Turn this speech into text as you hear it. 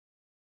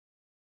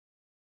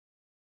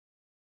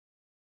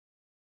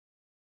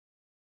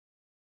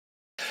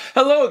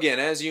Hello again.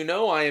 As you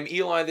know, I am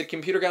Eli the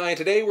Computer Guy, and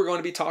today we're going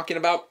to be talking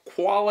about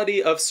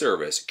quality of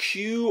service,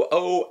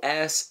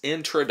 QoS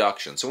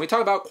introduction. So when we talk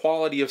about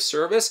quality of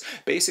service,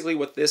 basically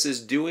what this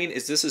is doing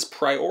is this is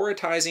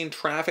prioritizing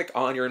traffic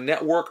on your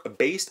network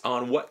based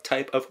on what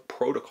type of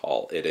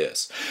protocol it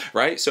is,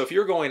 right? So if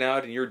you're going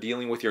out and you're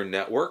dealing with your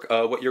network,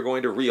 what you're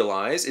going to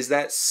realize is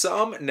that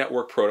some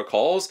network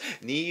protocols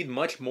need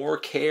much more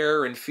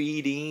care and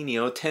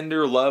feeding,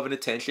 tender love and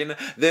attention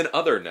than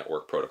other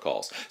network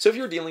protocols. So if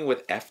you're dealing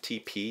with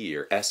FTP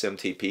or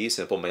SMTP,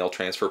 Simple Mail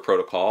Transfer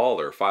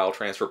Protocol, or File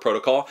Transfer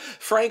Protocol,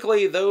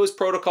 frankly, those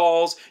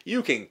protocols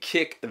you can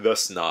kick the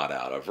snot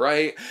out of,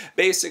 right?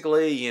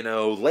 Basically,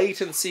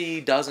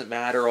 latency doesn't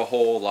matter a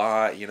whole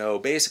lot,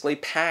 basically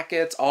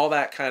packets, all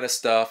that kind of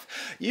stuff.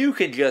 You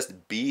can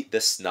just beat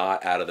the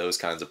snot out of those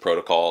kinds of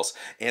protocols,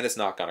 and it's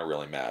not going to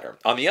really matter.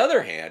 On the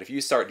other hand, if you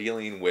start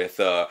dealing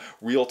with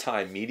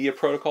real-time media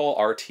protocol,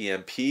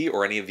 RTMP,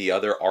 or any of the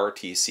other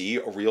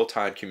RTC,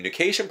 real-time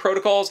communication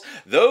protocols,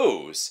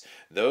 those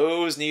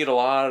need a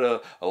lot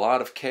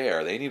of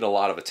care. They need a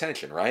lot of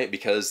attention, right?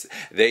 Because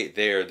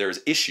there's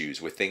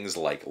issues with things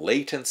like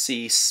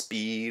latency,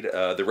 speed,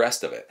 the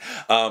rest of it.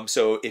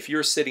 So if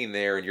you're sitting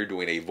there and you're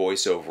doing a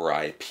voice over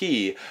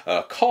IP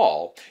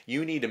call,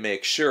 you need to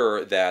make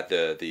sure that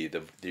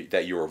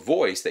that your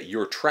voice, that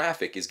your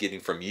traffic is getting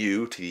from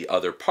you to the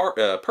other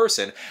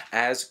person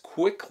as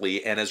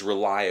quickly and as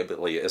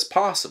reliably as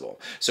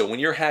possible. So when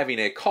you're having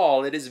a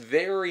call, it is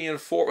very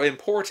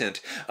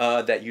important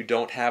that you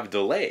don't have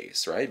delays,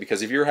 right?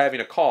 Because if you're having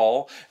a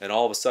call and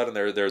all of a sudden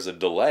there's a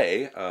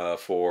delay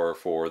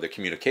for the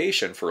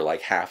communication for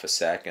like half a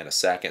second,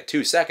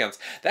 2 seconds,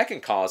 that can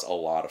cause a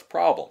lot of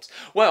problems.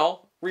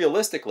 Well,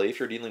 realistically, if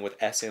you're dealing with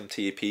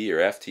SMTP or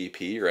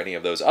FTP or any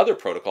of those other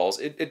protocols,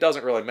 it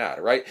doesn't really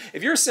matter, right?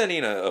 If you're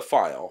sending a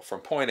file from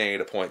point A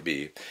to point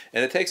B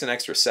and it takes an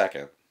extra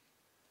second,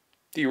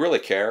 do you really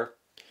care?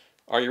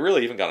 Are you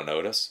really even going to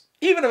notice?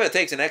 Even if it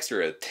takes an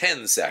extra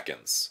 10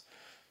 seconds,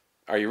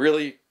 are you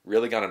really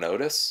going to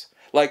notice?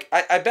 Like,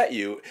 I bet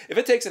you, if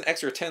it takes an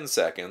extra 10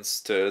 seconds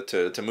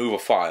to move a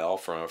file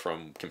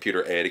from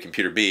computer A to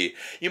computer B,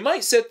 you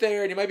might sit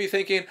there and you might be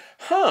thinking,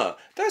 that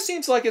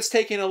seems like it's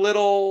taking a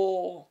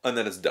little, and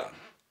then it's done.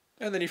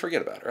 And then you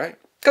forget about it, right?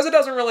 Because it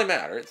doesn't really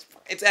matter.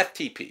 It's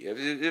FTP.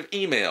 If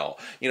email,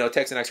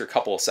 takes an extra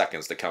couple of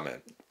seconds to come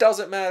in.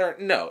 Doesn't matter?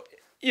 No.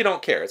 You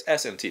don't care. It's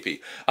SMTP.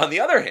 On the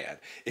other hand,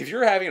 if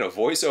you're having a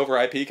voice over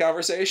IP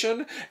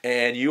conversation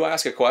and you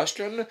ask a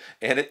question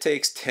and it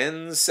takes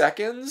 10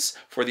 seconds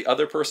for the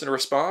other person to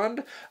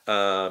respond,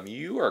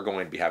 you are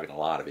going to be having a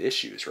lot of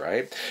issues,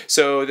 right?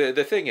 So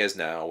the thing is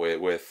now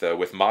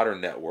with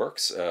modern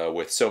networks,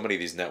 with so many of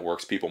these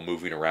networks, people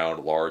moving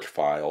around large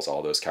files,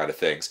 all those kind of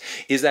things,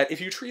 is that if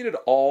you treated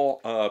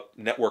all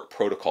network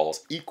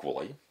protocols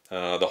equally,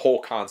 the whole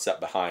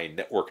concept behind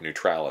network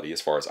neutrality as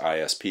far as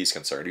ISP is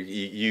concerned,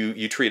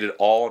 you treated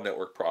all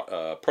network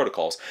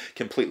protocols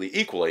completely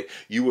equally,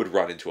 you would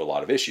run into a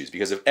lot of issues.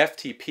 Because if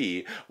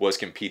FTP was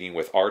competing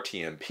with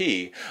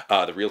RTMP,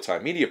 the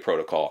real-time media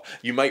protocol,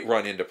 you might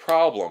run into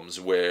problems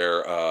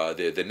where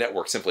the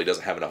network simply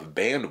doesn't have enough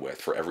bandwidth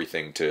for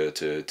everything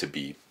to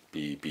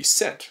be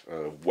sent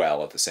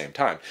well at the same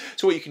time.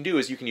 So what you can do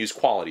is you can use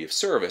quality of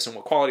service, and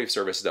what quality of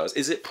service does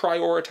is it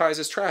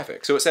prioritizes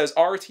traffic. So it says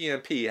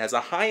RTMP has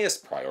the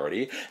highest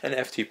priority and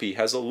FTP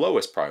has the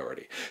lowest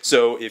priority.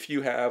 So if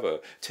you have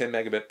a 10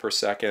 megabit per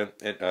second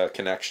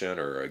connection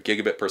or a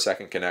gigabit per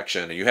second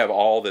connection, and you have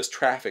all this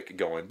traffic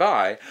going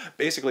by,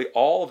 basically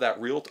all that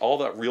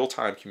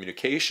real-time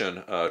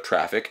communication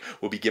traffic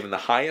will be given the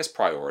highest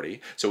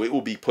priority. So it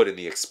will be put in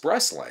the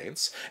express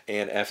lanes,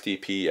 and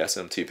FTP,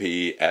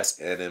 SMTP,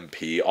 SNMP,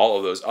 all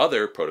of those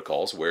other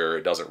protocols where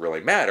it doesn't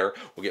really matter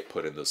will get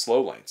put in the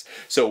slow lanes.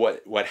 So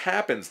what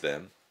happens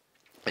then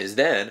is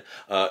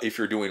if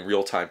you're doing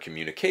real-time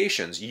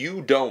communications,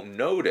 you don't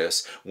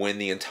notice when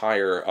your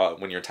entire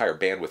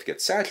bandwidth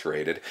gets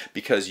saturated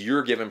because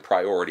you're given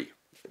priority.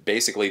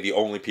 Basically, the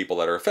only people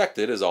that are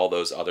affected is all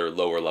those other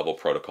lower level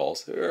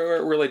protocols. It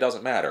really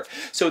doesn't matter.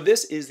 So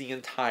this is the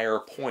entire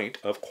point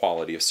of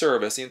quality of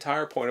service. The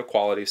entire point of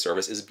quality of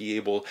service is be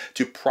able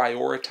to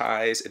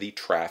prioritize the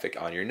traffic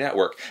on your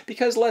network.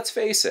 Because let's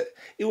face it,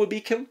 it would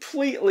be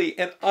completely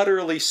and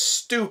utterly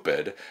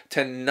stupid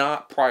to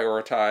not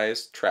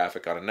prioritize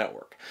traffic on a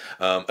network.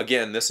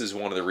 Again, this is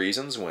one of the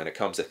reasons when it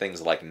comes to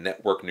things like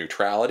network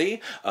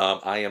neutrality,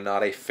 I am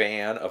not a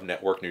fan of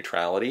network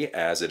neutrality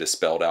as it is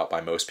spelled out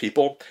by most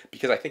people,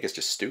 because I think it's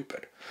just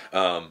stupid.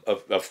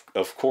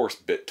 Of course,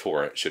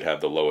 BitTorrent should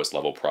have the lowest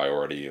level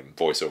priority and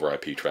voice over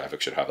IP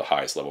traffic should have the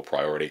highest level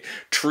priority.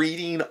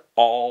 Treating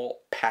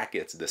all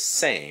packets the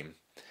same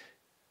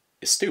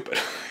is stupid.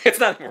 It's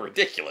not even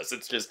ridiculous.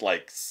 It's just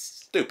like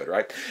stupid,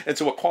 right? And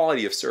so what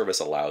quality of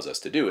service allows us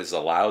to do is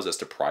allows us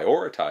to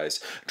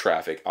prioritize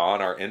traffic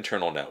on our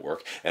internal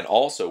network, and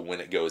also when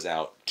it goes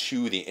out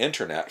to the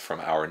internet from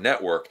our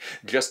network,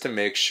 just to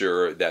make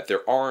sure that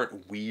there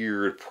aren't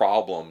weird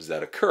problems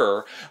that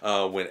occur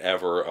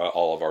whenever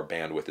all of our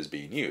bandwidth is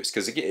being used.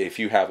 Because again, if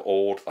you have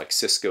old like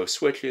Cisco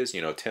switches,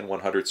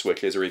 10100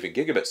 switches or even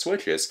gigabit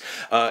switches,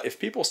 if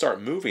people start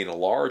moving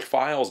large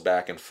files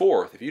back and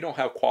forth, if you don't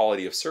have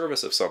quality of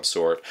service of some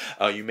sort,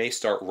 you may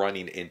start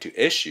running into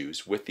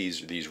issues with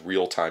these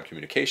real-time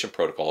communication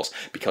protocols,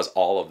 because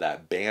all of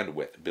that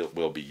bandwidth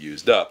will be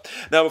used up.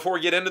 Now, before we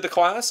get into the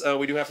class,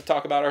 we do have to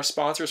talk about our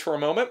sponsors for a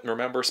moment.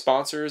 Remember,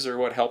 sponsors are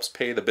what helps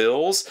pay the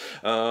bills,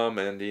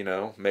 and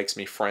makes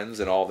me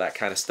friends and all that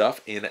kind of stuff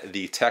in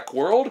the tech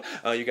world.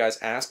 You guys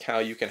ask how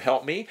you can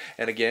help me,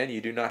 and again, you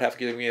do not have to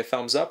give me a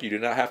thumbs up, you do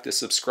not have to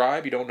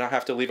subscribe, you do not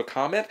have to leave a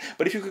comment,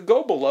 but if you could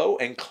go below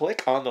and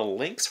click on the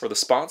links for the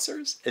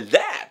sponsors,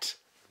 that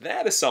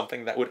is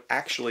something that would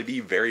actually be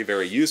very,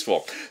 very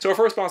useful. So our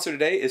first sponsor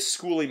today is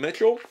Schooly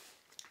Mitchell.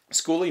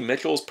 Schooly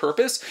Mitchell's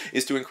purpose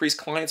is to increase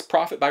clients'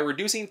 profit by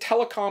reducing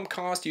telecom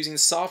costs using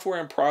software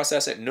and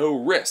process at no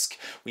risk.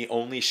 We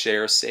only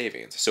share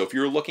savings. So if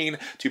you're looking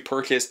to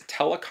purchase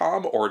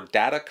telecom or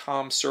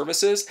datacom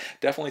services,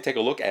 definitely take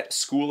a look at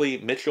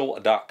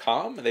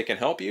schoolymitchell.com. They can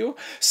help you.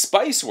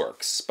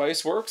 Spiceworks.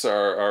 Spiceworks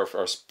are our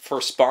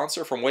first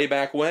sponsor from way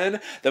back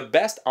when. The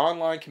best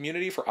online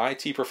community for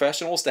IT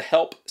professionals to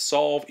help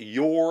solve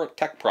your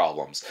tech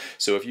problems.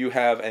 So if you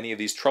have any of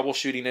these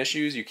troubleshooting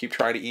issues, you keep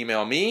trying to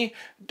email me,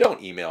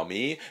 don't email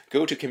me.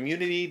 Go to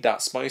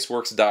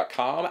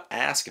community.spiceworks.com,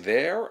 ask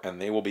there,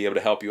 and they will be able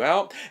to help you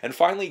out. And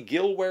finally,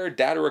 Gilware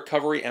Data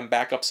Recovery and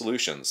Backup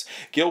Solutions.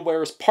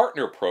 Gilware's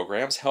partner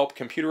programs help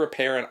computer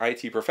repair and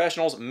IT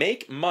professionals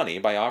make money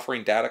by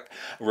offering data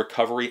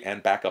recovery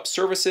and backup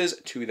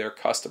services to their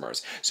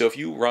customers. So if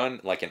you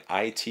run like an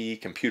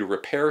IT computer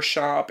repair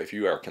shop, if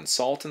you are a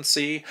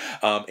consultancy,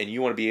 and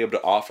you want to be able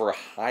to offer a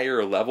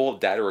higher level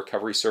data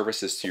recovery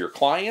services to your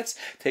clients,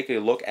 take a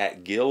look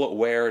at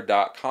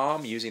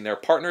Gilware.com. Using their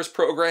partners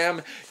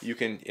program, you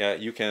can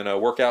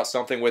work out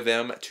something with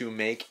them to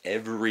make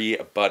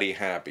everybody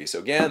happy. So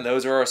again,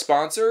 those are our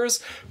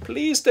sponsors.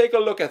 Please take a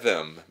look at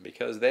them,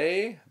 because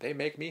they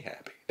make me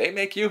happy. They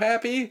make you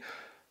happy.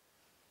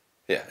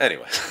 Yeah,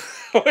 anyway.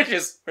 we're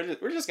just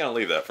gonna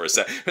leave that for a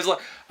second.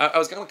 I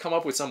was gonna come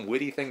up with some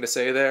witty thing to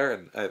say there,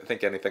 and I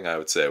think anything I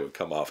would say would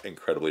come off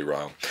incredibly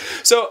wrong.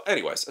 So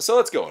anyways, so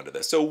let's go into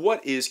this. So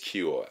what is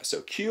QoS? So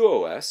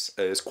QoS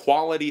is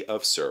quality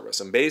of service,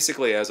 and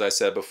basically, as I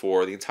said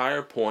before, the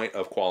entire point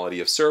of quality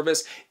of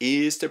service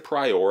is to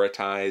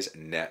prioritize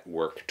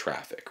network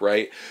traffic,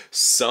 right?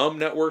 Some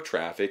network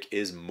traffic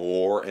is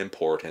more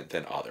important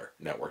than other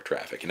network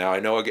traffic. Now I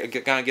know I'm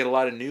gonna get a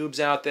lot of noobs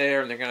out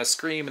there, and they're gonna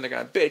scream and they're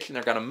gonna bitch and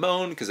they're gonna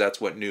moan, because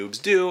that's what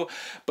noobs do,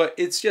 but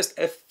it's just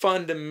a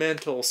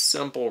fundamental,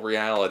 simple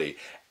reality.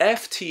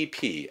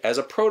 FTP, as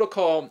a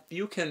protocol,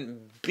 you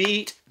can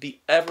beat the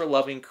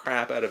ever-loving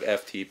crap out of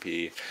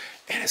FTP,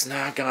 and it's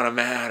not gonna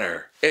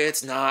matter.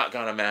 It's not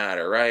gonna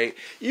matter, right?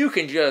 You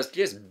can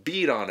just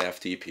beat on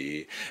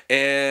FTP,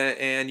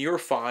 and your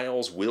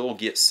files will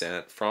get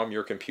sent from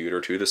your computer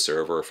to the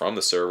server, from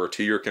the server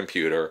to your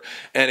computer,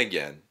 and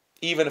again,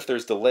 even if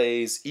there's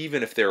delays,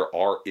 even if there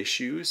are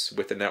issues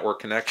with the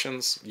network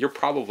connections, you're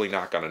probably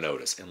not going to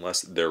notice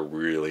unless they're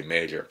really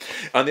major.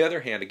 On the other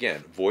hand,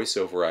 again, voice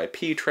over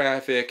IP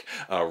traffic,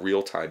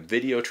 real-time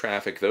video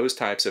traffic, those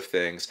types of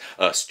things,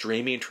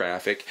 streaming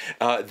traffic,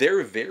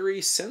 they're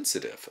very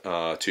sensitive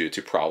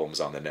to problems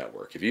on the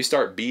network. If you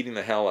start beating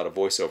the hell out of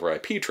voice over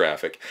IP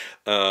traffic,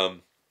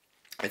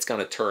 it's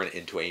going to turn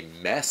into a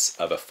mess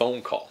of a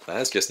phone call.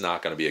 That's just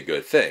not going to be a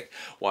good thing.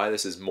 Why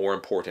this is more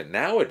important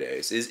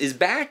nowadays is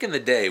back in the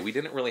day, we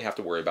didn't really have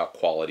to worry about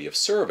quality of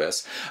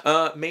service,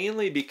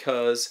 mainly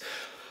because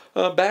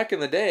back in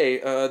the day,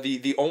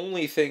 the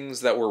only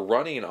things that were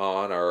running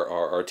on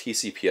our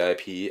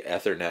TCP/IP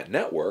Ethernet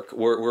network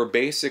were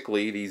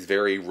basically these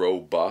very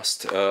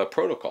robust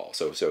protocols.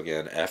 So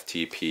again,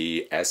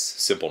 FTP,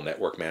 Simple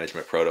Network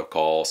Management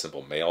Protocol,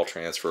 Simple Mail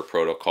Transfer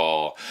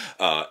Protocol,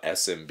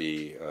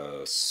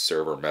 SMB,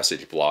 server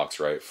message blocks,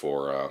 right,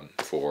 for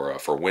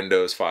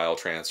Windows file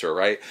transfer,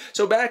 right?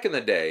 So back in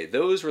the day,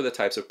 those were the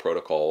types of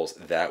protocols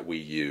that we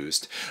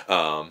used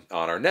on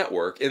our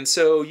network, and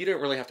so you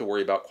didn't really have to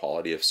worry about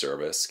quality of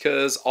service,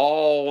 because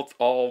all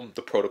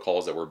the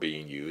protocols that were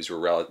being used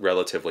were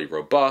relatively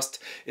robust.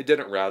 It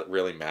didn't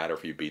really matter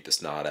if you beat the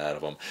snot out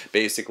of them.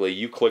 Basically,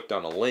 you clicked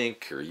on a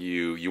link, or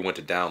you went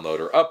to download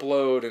or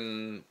upload,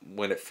 and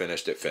when it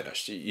finished, it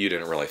finished. You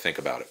didn't really think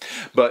about it.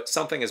 But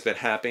something has been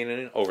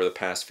happening over the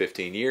past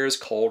 15 years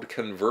called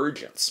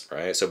convergence,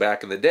 right? So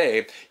back in the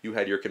day, you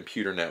had your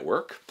computer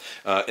network,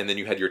 and then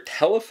you had your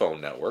telephone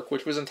network,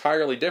 which was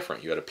entirely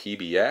different. You had a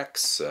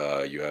PBX,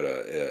 you had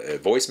a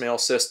voicemail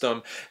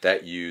system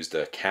that you used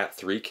a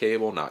Cat3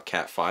 cable, not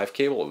Cat5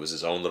 cable. It was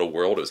its own little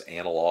world. It was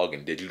analog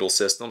and digital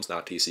systems,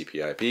 not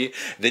TCP/IP.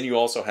 Then you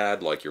also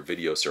had like your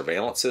video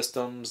surveillance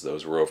systems.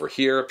 Those were over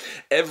here.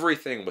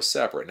 Everything was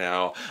separate.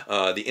 Now,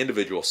 the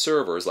individual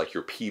servers, like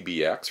your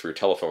PBX for your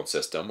telephone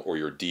system or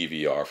your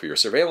DVR for your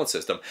surveillance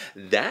system,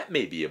 that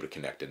may be able to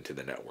connect into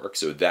the network.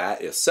 So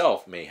that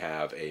itself may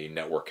have a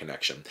network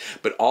connection.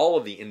 But all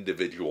of the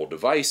individual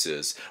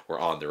devices were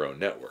on their own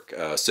network.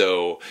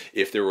 So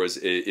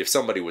if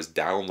somebody was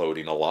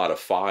downloading a lot of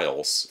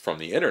files from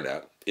the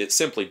internet, it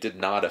simply did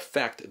not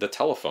affect the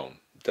telephone.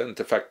 It didn't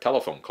affect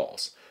telephone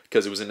calls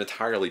because it was an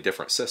entirely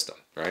different system,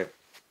 right?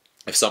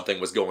 If something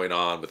was going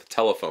on with the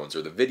telephones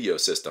or the video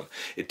system,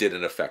 it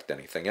didn't affect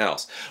anything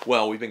else.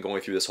 Well, we've been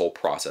going through this whole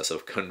process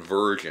of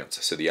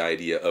convergence. So the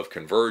idea of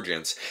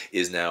convergence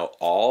is now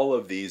all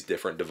of these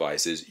different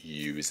devices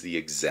use the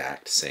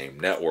exact same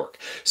network.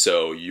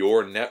 So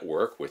your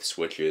network with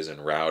switches and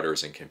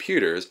routers and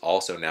computers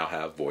also now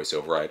have voice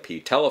over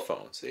IP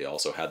telephones. They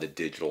also have the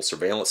digital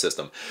surveillance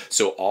system.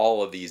 So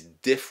all of these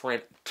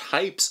different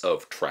types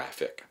of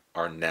traffic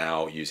are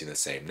now using the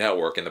same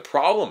network. And the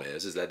problem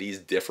is that these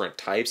different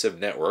types of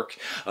network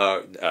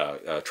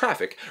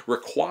traffic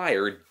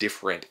require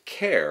different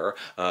care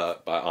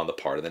on the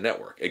part of the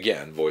network.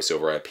 Again, voice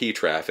over IP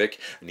traffic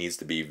needs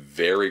to be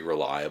very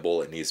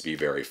reliable. It needs to be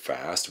very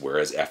fast,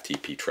 whereas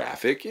FTP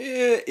traffic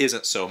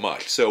isn't so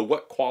much. So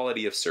what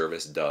quality of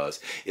service does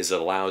is it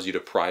allows you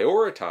to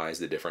prioritize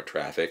the different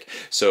traffic.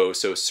 So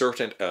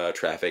certain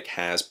traffic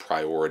has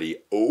priority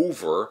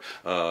over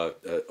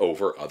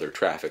other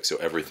traffic. So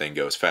everything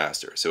goes faster.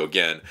 So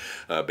again,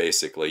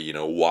 basically,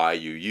 why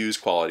you use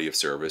quality of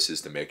service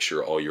is to make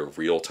sure all your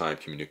real-time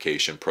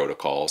communication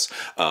protocols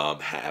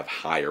have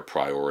higher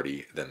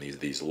priority than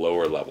these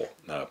lower level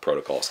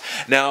protocols.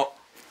 Now,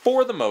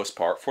 for the most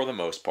part,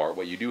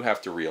 what you do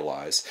have to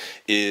realize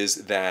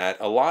is that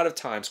a lot of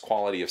times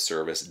quality of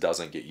service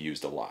doesn't get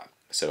used a lot.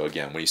 So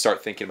again, when you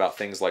start thinking about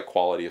things like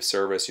quality of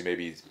service, you may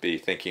be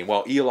thinking,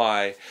 well,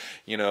 Eli,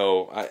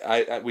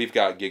 we've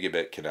got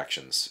gigabit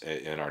connections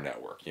in our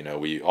network.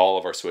 All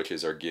of our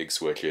switches are gig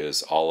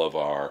switches. All of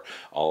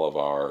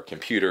our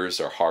computers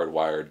are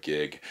hardwired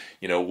gig.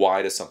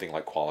 Why does something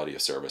like quality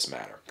of service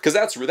matter? Because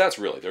that's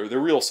really the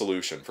real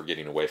solution for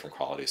getting away from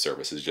quality of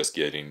service is just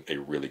getting a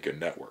really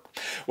good network.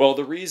 Well,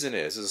 the reason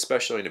is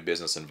especially in a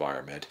business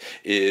environment,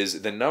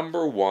 is the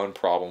number one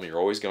problem you're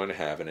always going to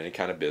have in any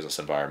kind of business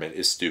environment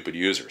is stupid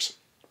users.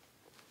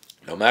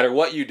 No matter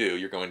what you do,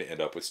 you're going to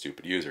end up with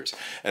stupid users.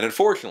 And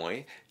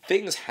unfortunately,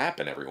 things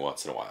happen every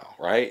once in a while,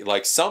 right?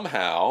 Like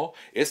somehow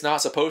it's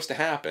not supposed to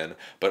happen,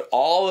 but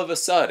all of a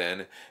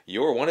sudden,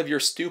 one of your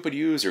stupid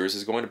users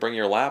is going to bring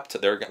their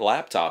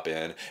laptop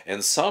in,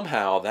 and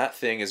somehow that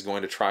thing is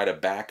going to try to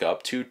back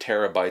up 2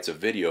 terabytes of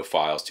video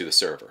files to the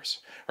servers,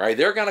 right?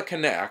 They're going to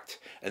connect,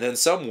 and then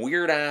some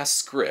weird-ass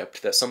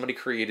script that somebody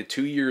created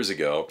 2 years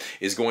ago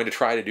is going to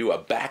try to do a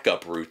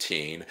backup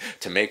routine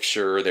to make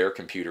sure their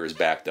computer is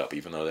backed up,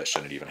 even though that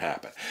shouldn't even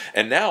happen.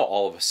 And now,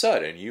 all of a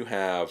sudden, you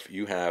have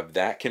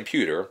that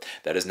computer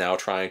that is now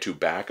trying to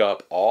back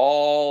up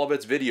all of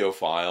its video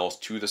files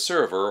to the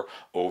server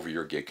over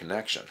your gig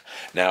connection.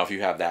 Now, if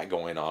you have that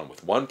going on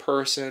with one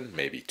person,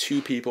 maybe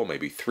 2 people,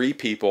 maybe 3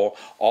 people,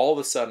 all of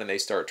a sudden they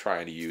start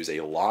trying to use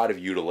a lot of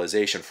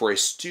utilization for a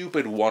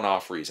stupid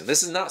one-off reason.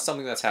 This is not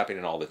something that's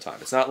happening all the time.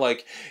 It's not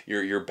like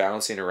you're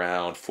bouncing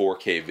around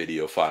 4K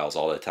video files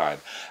all the time.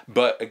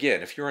 But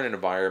again, if you're in an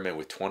environment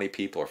with 20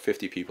 people or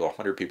 50 people,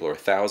 100 people or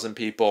 1,000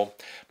 people,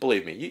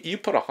 believe me, you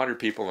put 100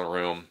 people in a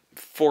room,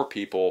 4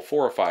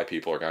 or 5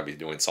 people are going to be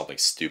doing something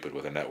stupid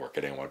with a network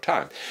at any one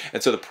time.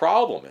 And so the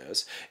problem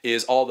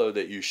is although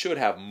that you should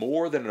have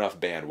more than enough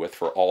bandwidth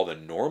for all the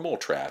normal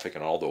traffic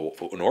and all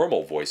the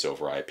normal voice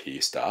over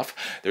IP stuff,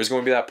 there's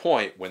going to be that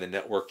point when the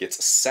network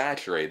gets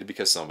saturated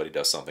because somebody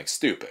does something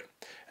stupid.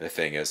 And the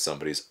thing is,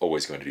 somebody's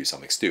always going to do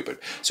something stupid.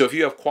 So if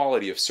you have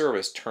quality of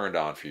service turned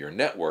on for your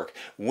network,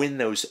 when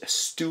those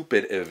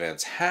stupid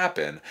events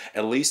happen,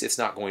 at least it's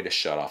not going to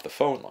shut off the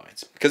phone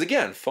lines. Because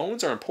again,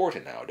 phones are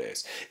important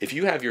nowadays. If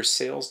you have your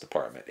sales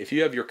department, if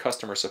you have your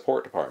customer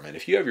support department,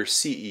 if you have your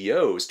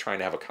CEOs trying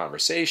to have a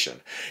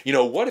conversation,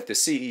 what if the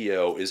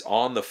CEO is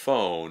on the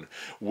phone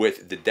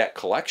with the debt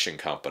collection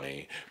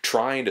company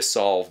trying to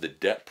solve the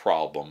debt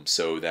problem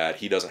so that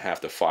he doesn't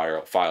have to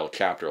file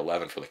Chapter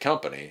 11 for the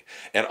company,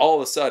 and all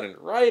of a sudden,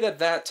 right at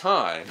that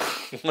time,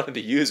 one of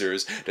the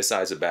users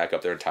decides to back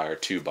up their entire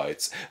 2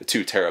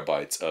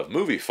 terabytes of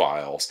movie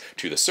files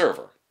to the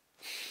server.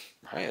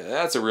 Right?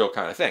 That's a real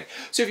kind of thing.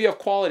 So if you have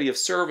quality of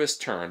service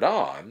turned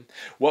on,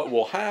 what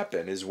will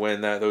happen is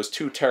when those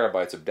 2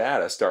 terabytes of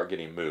data start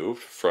getting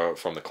moved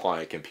from the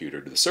client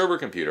computer to the server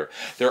computer,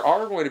 there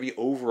are going to be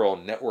overall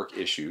network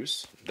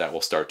issues that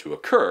will start to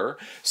occur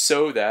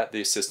so that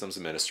the systems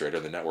administrator,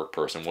 the network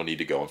person, will need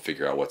to go and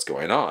figure out what's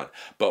going on.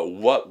 But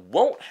what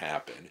won't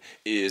happen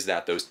is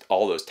that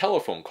all those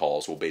telephone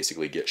calls will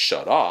basically get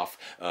shut off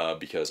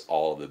because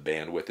all of the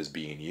bandwidth is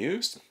being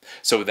used.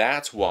 So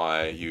that's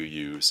why you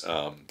use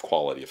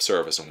quality of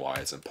service and why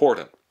it's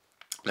important.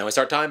 Now we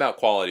start talking about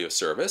quality of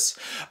service.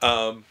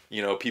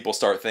 People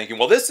start thinking,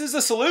 well, this is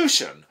a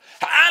solution.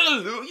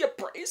 Hallelujah,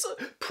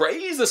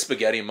 praise the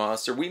spaghetti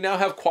monster. We now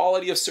have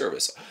quality of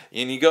service.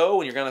 And you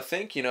go and you're going to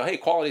think, hey,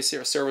 quality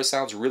of service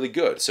sounds really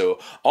good. So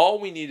all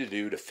we need to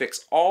do to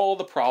fix all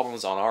the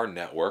problems on our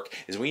network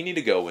is we need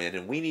to go in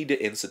and we need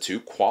to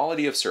institute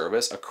quality of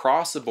service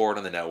across the board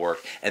on the network,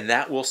 and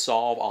that will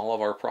solve all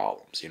of our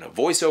problems.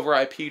 Voice over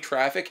IP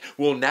traffic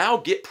will now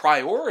get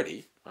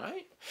priority,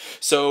 right?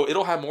 So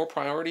it'll have more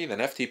priority than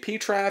FTP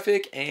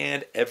traffic,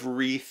 and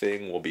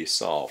everything will be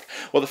solved.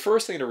 Well, the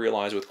first thing to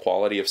realize with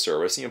quality of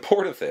service, the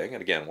important thing,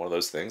 and again, one of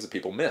those things that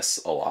people miss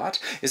a lot,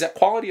 is that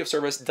quality of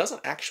service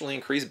doesn't actually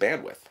increase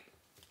bandwidth.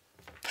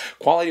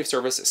 Quality of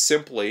service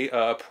simply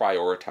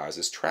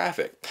prioritizes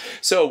traffic.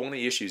 So one of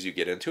the issues you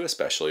get into,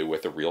 especially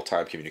with the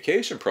real-time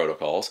communication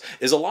protocols,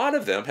 is a lot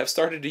of them have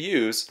started to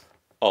use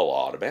a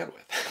lot of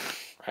bandwidth.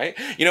 Right?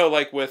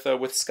 Like with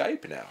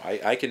Skype now,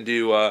 I can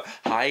do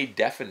high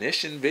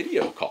definition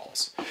video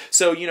calls.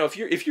 So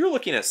if you're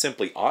looking at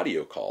simply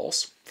audio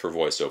calls for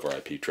voice over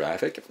IP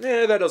traffic,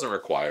 that doesn't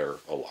require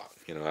a lot.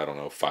 I don't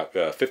know,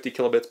 50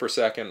 kilobits per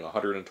second,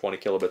 120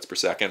 kilobits per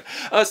second.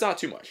 It's not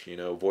too much.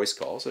 Voice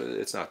calls,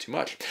 it's not too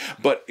much.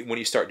 But when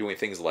you start doing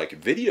things like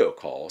video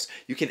calls,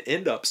 you can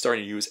end up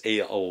starting to use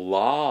a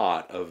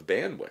lot of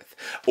bandwidth.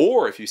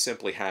 Or if you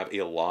simply have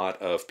a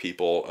lot of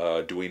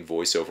people doing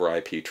voice over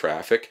IP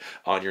traffic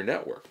on your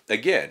network.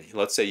 Again,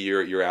 let's say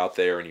you're out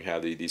there and you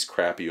have these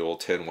crappy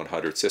old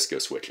 10100 Cisco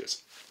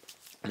switches.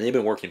 And they've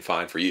been working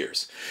fine for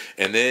years.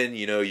 And then,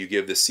 you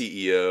give the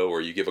CEO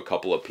or you give a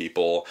couple of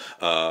people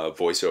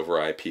voice over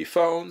IP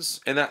phones,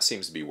 and that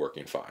seems to be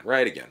working fine,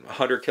 right? Again,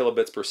 100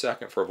 kilobits per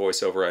second for a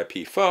voice over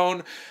IP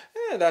phone,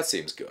 that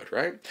seems good,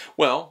 right?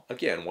 Well,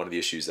 again, one of the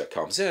issues that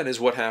comes in is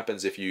what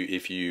happens if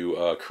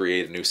you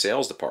create a new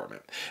sales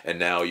department, and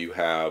now you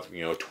have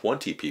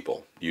 20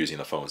 people using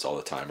the phones all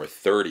the time, or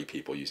 30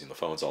 people using the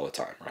phones all the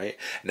time, right?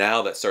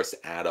 Now that starts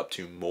to add up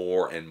to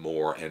more and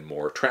more and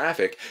more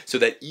traffic, so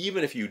that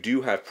even if you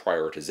do have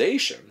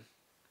prioritization,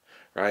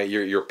 right,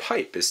 your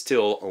pipe is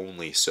still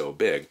only so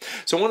big.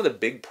 So one of the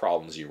big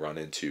problems you run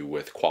into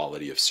with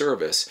quality of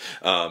service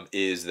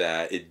is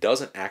that it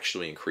doesn't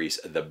actually increase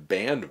the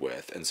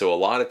bandwidth. And so a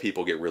lot of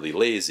people get really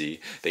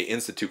lazy. They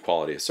institute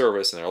quality of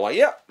service and they're like,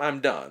 yeah, I'm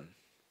done.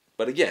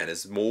 But again,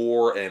 as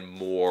more and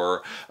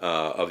more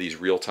of these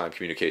real-time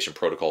communication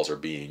protocols are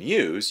being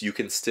used, you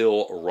can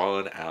still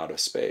run out of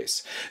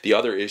space. The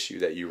other issue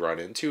that you run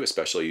into,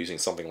 especially using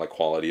something like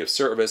quality of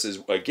service,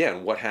 is,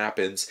 again, what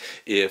happens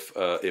if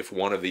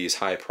one of these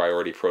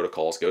high-priority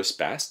protocols goes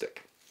spastic?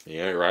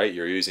 Right?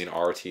 You're using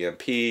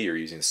RTMP, you're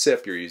using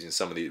SIP, you're using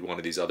one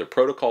of these other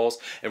protocols,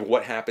 and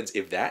what happens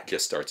if that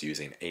just starts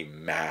using a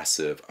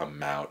massive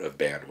amount of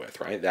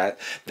bandwidth, right?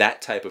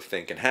 That type of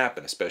thing can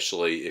happen,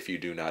 especially if you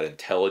do not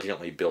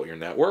intelligently build your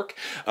network.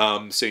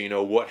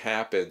 So what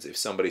happens if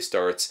somebody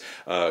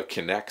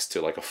connects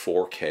to like a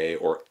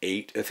 4K or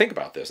 8? Think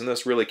about this, and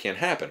this really can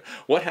happen.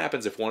 What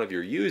happens if one of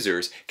your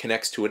users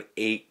connects to an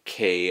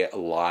 8K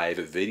live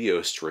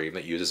video stream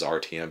that uses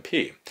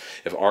RTMP?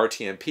 If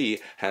RTMP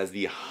has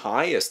the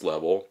highest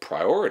level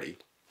priority,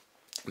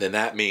 then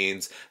that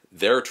means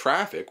their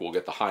traffic will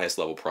get the highest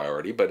level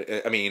priority. But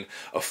I mean,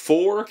 a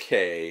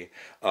 4K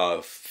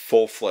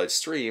full-fledged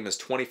stream is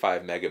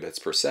 25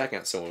 megabits per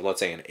second. So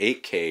let's say an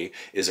 8K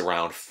is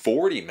around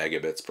 40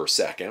 megabits per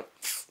second.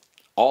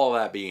 All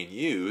of that being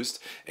used,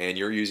 and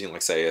you're using,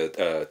 like, say,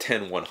 a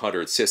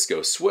 10100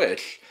 Cisco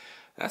switch.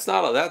 That's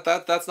not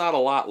a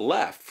lot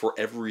left for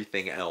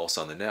everything else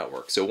on the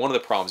network. So one of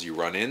the problems you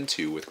run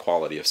into with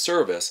quality of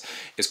service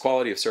is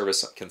quality of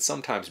service can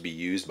sometimes be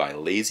used by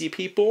lazy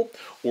people,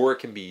 or it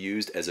can be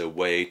used as a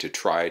way to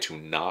try to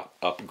not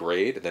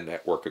upgrade the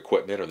network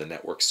equipment or the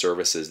network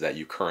services that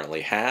you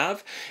currently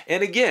have.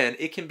 And again,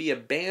 it can be a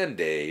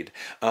band-aid,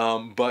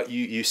 but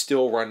you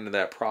still run into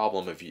that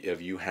problem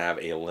if you have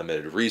a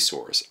limited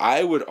resource.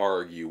 I would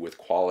argue with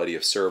quality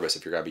of service,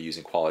 if you're going to be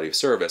using quality of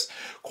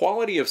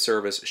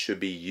service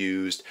should be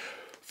used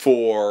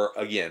for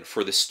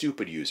the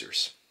stupid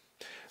users.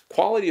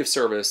 Quality of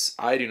service,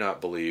 I do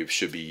not believe,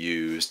 should be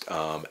used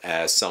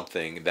as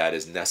something that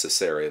is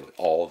necessary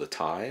all the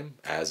time,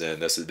 as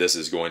in this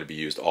is going to be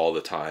used all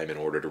the time in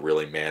order to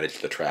really manage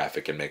the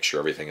traffic and make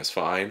sure everything is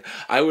fine.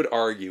 I would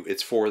argue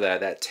it's for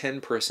that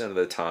 10% of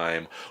the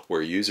time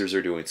where users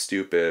are doing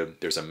stupid,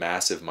 there's a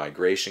massive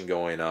migration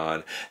going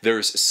on,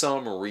 there's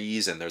some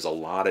reason, there's a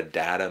lot of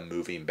data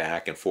moving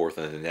back and forth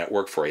in the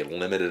network for a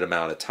limited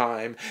amount of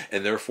time,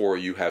 and therefore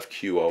you have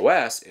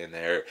QoS in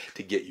there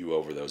to get you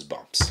over those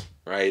bumps.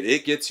 Right?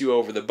 It gets you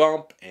over the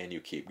bump and you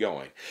keep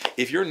going.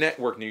 If your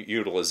network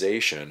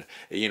utilization,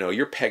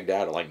 you're pegged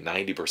out at like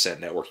 90%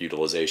 network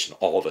utilization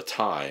all the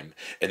time,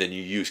 and then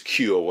you use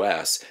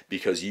QoS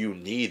because you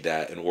need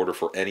that in order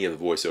for any of the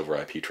voice over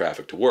IP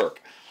traffic to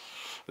work,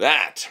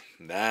 that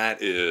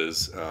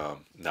is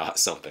not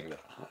something that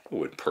I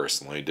would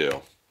personally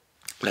do.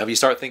 Now, if you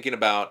start thinking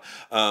about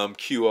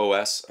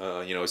QoS,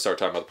 we start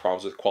talking about the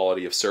problems with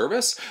quality of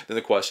service, then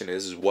the question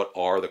is what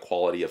are the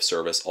quality of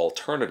service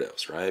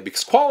alternatives, right?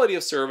 Because quality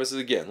of service is,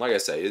 again, like I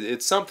say,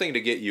 it's something to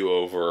get you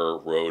over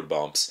road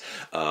bumps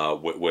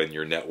when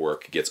your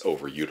network gets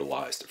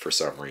overutilized for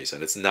some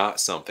reason. It's not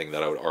something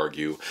that I would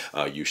argue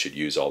you should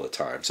use all the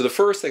time. So the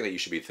first thing that you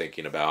should be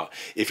thinking about,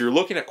 if you're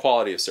looking at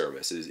quality of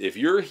service, is if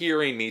you're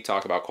hearing me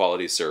talk about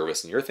quality of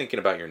service and you're thinking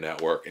about your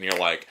network and you're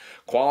like,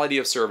 quality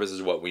of service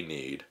is what we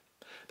need,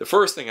 the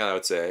first thing I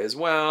would say is,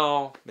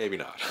 well, maybe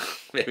not.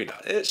 Maybe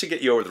not. It should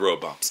get you over the road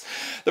bumps.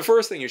 The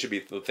first thing you should be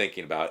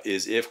thinking about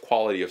is if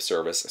quality of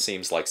service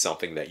seems like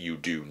something that you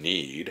do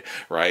need,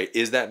 right,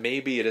 is that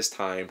maybe it is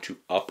time to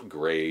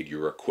upgrade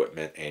your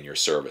equipment and your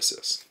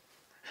services.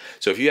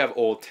 So if you have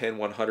old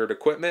 10100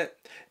 equipment,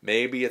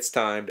 maybe it's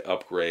time to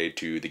upgrade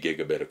to the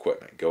gigabit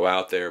equipment. Go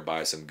out there,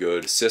 buy some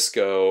good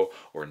Cisco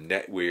or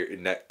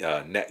Netgear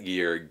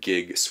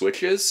gig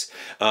switches,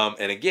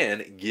 and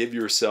again, give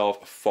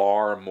yourself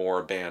far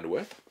more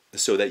bandwidth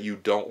so that you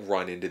don't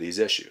run into these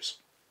issues.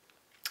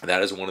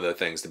 That is one of the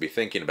things to be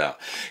thinking about.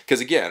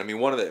 Because again, I mean,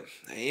 one of the,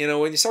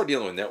 when you start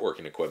dealing with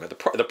networking equipment,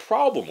 the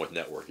problem with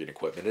networking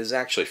equipment is it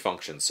actually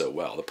functions so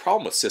well. The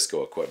problem with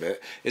Cisco equipment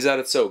is that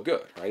it's so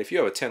good, right? If you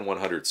have a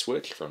 10100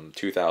 switch from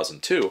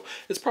 2002,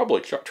 it's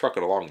probably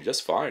trucking along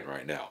just fine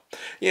right now.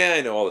 Yeah,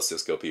 I know all the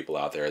Cisco people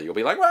out there, you'll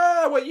be like,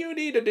 well, what you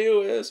need to do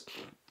is...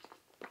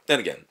 And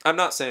again, I'm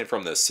not saying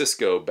from the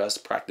Cisco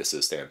best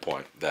practices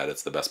standpoint that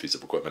it's the best piece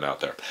of equipment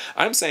out there.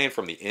 I'm saying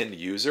from the end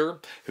user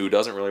who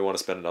doesn't really want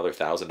to spend another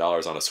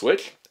 $1,000 on a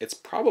switch, it's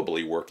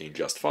probably working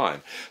just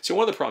fine. So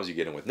one of the problems you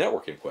get in with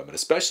networking equipment,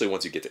 especially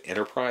once you get to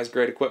enterprise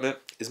grade equipment,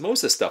 is most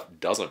of this stuff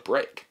doesn't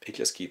break. It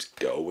just keeps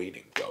going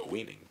and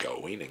going and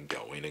going and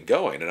going and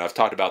going. And I've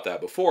talked about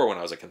that before when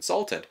I was a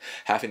consultant,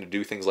 having to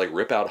do things like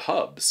rip out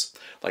hubs.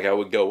 Like I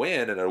would go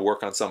in and I'd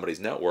work on somebody's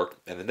network,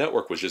 and the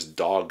network was just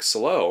dog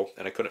slow,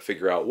 and I couldn't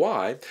figure out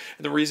why. And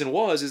the reason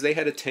is they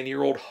had a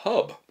 10-year-old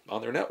hub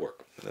on their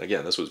network. And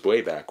again, this was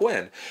way back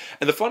when.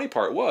 And the funny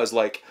part was,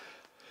 like,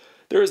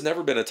 there has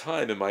never been a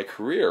time in my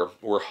career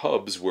where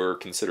hubs were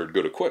considered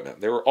good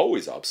equipment. They were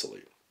always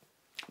obsolete.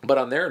 But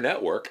on their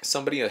network,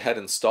 somebody had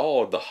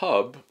installed the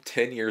hub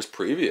 10 years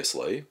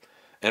previously,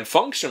 and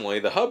functionally,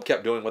 the hub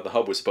kept doing what the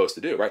hub was supposed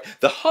to do, right?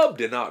 The hub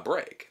did not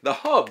break. The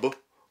hub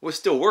was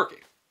still working.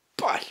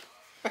 But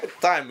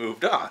time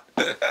moved on.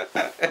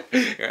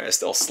 It's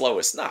still slow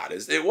as snot.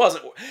 It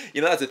wasn't,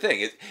 that's the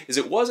thing.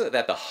 It wasn't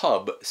that the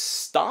hub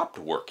stopped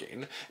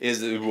working.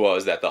 It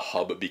was that the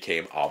hub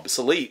became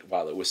obsolete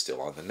while it was still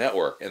on the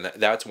network. And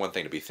that's one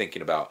thing to be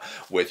thinking about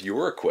with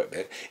your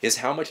equipment, is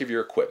how much of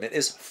your equipment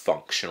is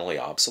functionally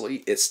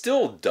obsolete. It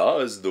still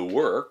does the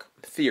work,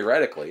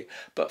 theoretically,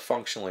 but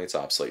functionally it's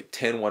obsolete.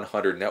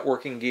 10100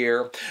 networking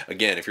gear.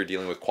 Again, if you're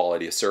dealing with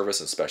quality of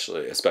service,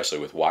 especially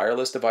with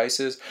wireless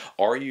devices,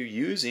 are you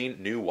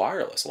using new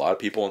wireless? A lot of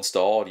people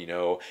installed,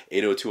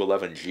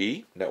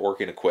 802.11g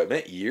networking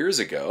equipment years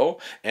ago,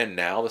 and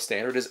now the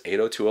standard is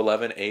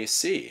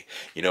 802.11ac.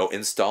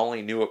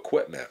 Installing new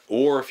equipment,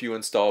 or if you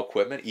install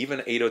equipment,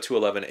 even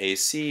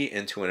 802.11ac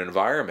into an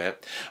environment,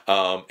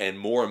 and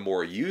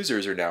more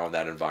users are now in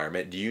that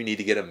environment, do you need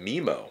to get a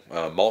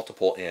MIMO,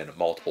 multiple in,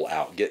 multiple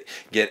out? Get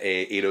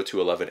a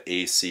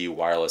 802.11ac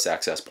wireless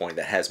access point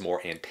that has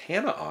more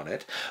antenna on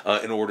it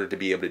in order to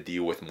be able to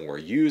deal with more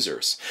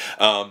users.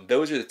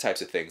 Those are the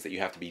types of things that you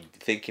have to be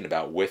thinking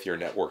about with your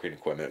networking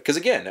equipment. Because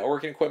again,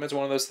 networking equipment is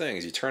one of those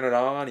things. You turn it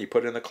on, you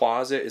put it in the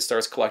closet, it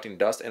starts collecting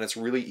dust, and it's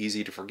really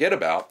easy to forget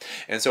about.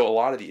 And so a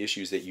lot of the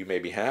issues that you may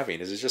be having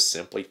is it's just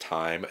simply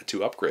time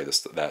to upgrade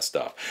that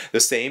stuff. The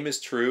same is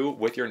true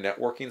with your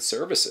networking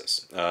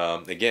services.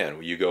 Again,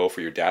 when you go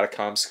for your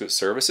datacom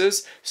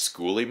services,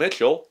 Schooley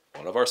Mitchell,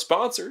 one of our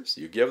sponsors,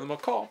 you give them a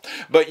call.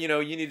 But you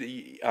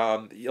need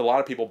to, a lot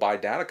of people buy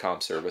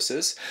datacom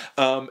services,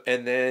 and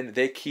then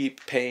they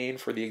keep paying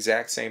for the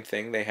exact same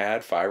thing they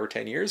had 5 or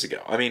 10 years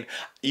ago. I mean,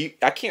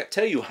 I can't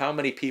tell you how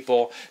many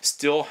people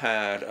still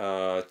had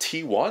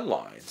T1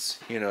 lines,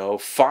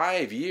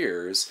 5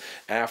 years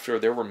after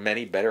there were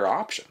many better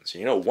options.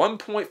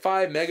 1.5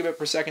 megabit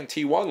per second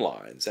T1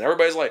 lines, and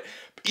everybody's like,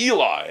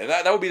 Eli, and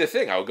that would be the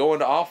thing. I would go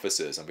into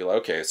offices and be like,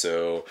 okay,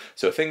 so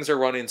things are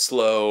running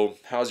slow.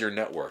 How's your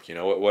network?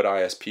 What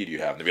ISP do you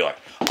have? And they'd be like,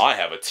 I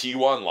have a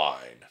T1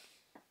 line.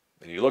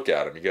 And you look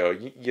at them,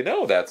 you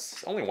go,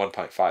 that's only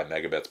 1.5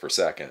 megabits per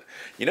second.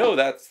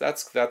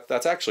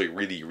 That's actually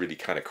really, really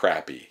kind of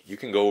crappy. You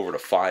can go over to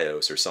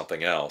Fios or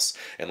something else,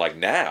 and like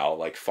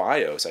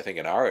Fios, I think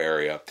in our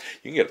area,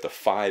 you can get up to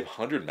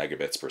 500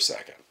 megabits per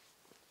second.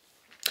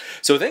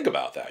 So think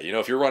about that. You know,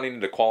 if you're running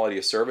into quality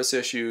of service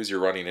issues, you're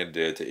running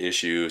into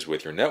issues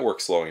with your network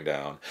slowing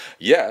down,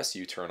 yes,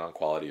 you turn on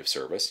quality of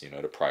service, you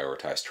know, to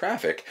prioritize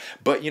traffic.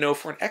 But, you know,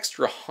 for an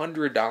extra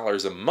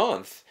 $100 a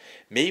month,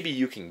 maybe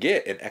you can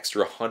get an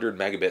extra 100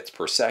 megabits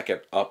per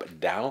second up and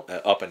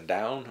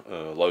down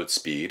load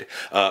speed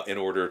in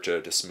order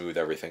to smooth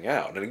everything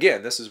out. And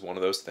again, this is one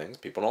of those things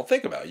people don't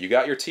think about. You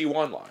got your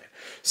T1 line.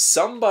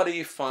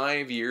 Somebody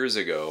 5 years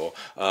ago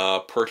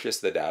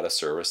purchased the data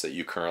service that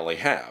you currently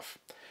have.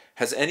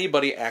 Has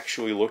anybody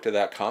actually looked at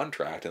that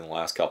contract in the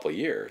last couple of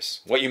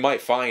years? What you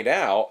might find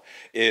out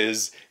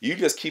is you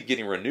just keep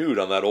getting renewed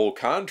on that old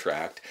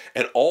contract,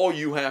 and all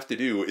you have to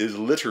do is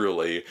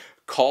literally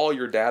call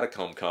your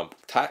datacom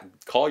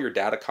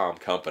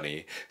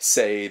company,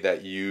 say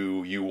that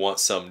you want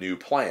some new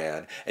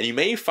plan, and you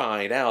may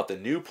find out the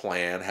new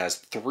plan has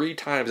 3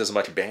 times as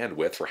much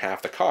bandwidth for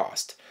half the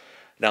cost.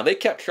 Now, they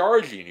kept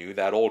charging you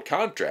that old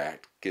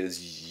contract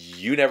because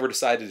you never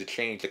decided to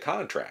change the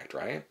contract,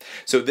 right?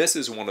 So this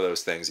is one of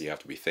those things you have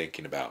to be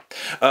thinking about.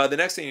 The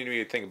next thing you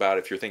need to think about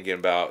if you're thinking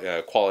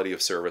about quality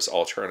of service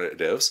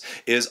alternatives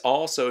is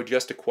also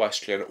just to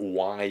question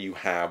why you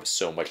have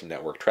so much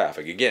network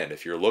traffic. Again,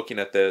 if you're looking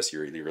at this,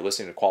 you're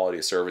listening to quality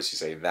of service, you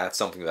say, that's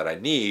something that I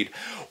need.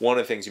 One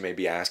of the things you may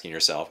be asking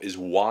yourself is,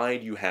 why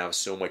do you have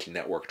so much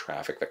network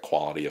traffic that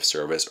quality of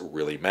service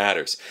really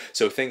matters?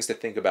 So things to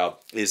think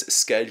about is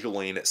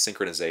scheduling,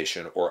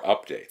 synchronization, or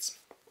updates.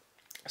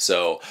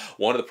 So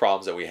one of the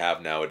problems that we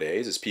have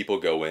nowadays is people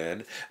go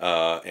in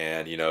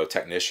and, you know,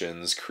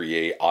 technicians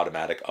create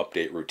automatic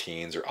update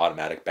routines or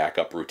automatic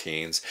backup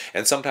routines,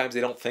 and sometimes they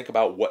don't think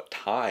about what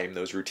time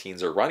those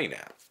routines are running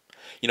at.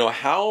 You know,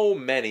 how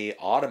many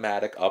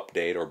automatic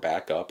update or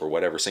backup or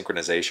whatever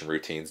synchronization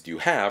routines do you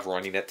have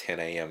running at 10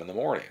 a.m. in the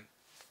morning?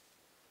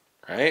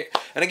 Right?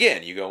 And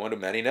again, you go into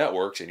many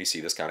networks and you see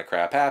this kind of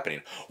crap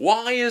happening.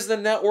 Why is the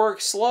network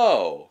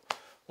slow?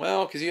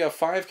 Well, because you have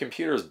 5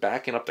 computers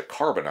backing up to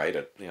carbonite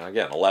at, you know,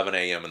 again, 11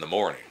 a.m. in the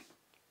morning.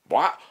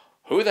 What?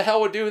 Who the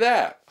hell would do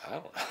that? I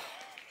don't know.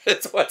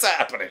 It's what's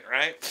happening,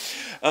 right?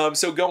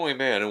 So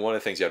going in, and one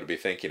of the things you have to be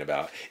thinking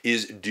about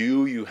is,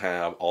 do you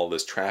have all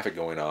this traffic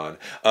going on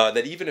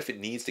that even if it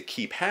needs to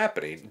keep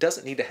happening, it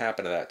doesn't need to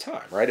happen at that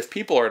time, right? If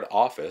people are in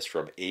office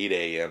from 8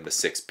 a.m. to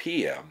 6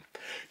 p.m.,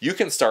 you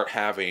can start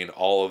having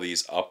all of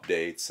these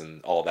updates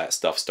and all that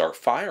stuff start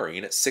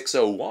firing at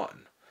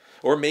 6:01.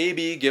 Or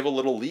maybe give a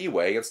little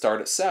leeway and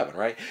start at 7,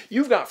 right?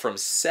 You've got from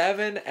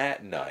 7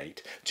 at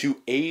night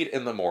to 8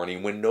 in the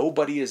morning when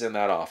nobody is in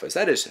that office.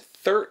 That is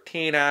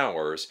 13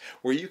 hours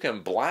where you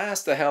can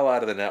blast the hell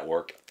out of the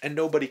network and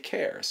nobody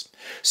cares.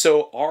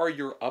 So are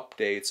your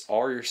updates,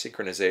 are your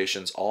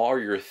synchronizations, are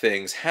your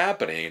things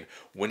happening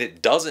when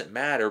it doesn't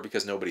matter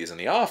because nobody is in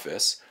the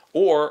office?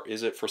 Or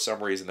is it for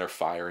some reason they're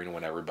firing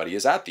when everybody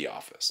is at the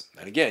office?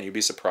 And again, you'd be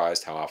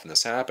surprised how often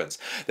this happens.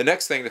 The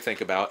next thing to think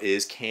about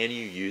is, can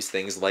you use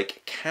things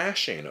like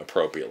caching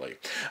appropriately?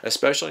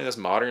 Especially in this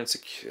modern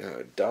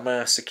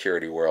dumbass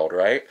security world,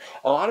 right?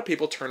 A lot of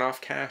people turn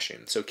off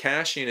caching. So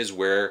caching is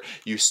where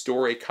you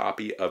store a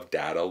copy of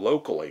data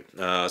locally.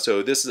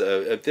 So this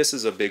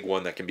is a big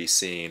one that can be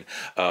seen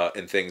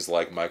in things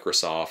like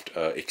Microsoft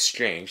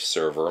Exchange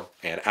Server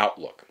and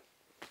Outlook.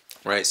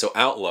 Right? So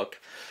Outlook,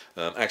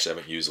 actually, I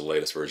haven't used the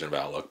latest version of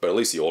Outlook, but at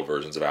least the old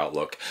versions of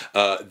Outlook,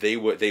 they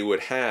would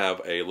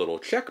have a little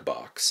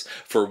checkbox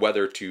for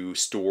whether to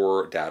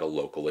store data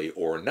locally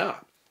or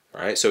not.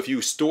 Right? So if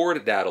you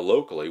stored data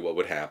locally, what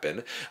would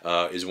happen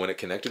is when it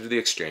connected to the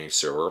Exchange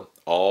server,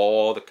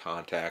 all the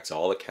contacts,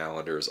 all the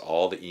calendars,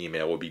 all the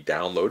email would be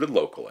downloaded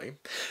locally.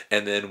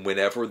 And then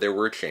whenever there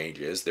were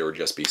changes, there would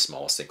just be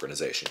small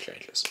synchronization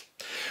changes.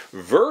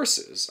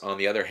 Versus, on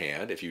the other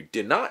hand, if you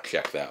did not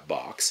check that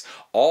box,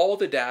 all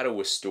the data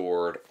was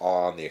stored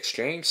on the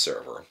Exchange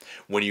server.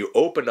 When you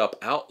opened up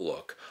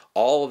Outlook,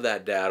 all of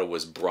that data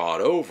was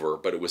brought over,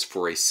 but it was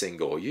for a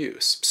single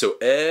use. So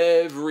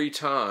every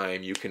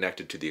time you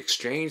connected to the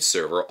Exchange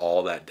server,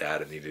 all that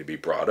data needed to be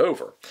brought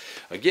over.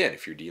 Again,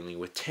 if you're dealing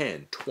with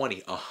 10,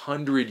 20,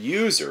 100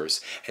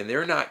 users, and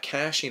they're not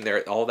caching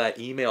all that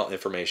email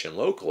information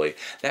locally,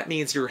 that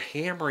means you're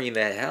hammering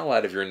the hell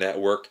out of your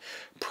network,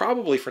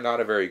 probably for not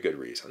a very good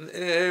reason.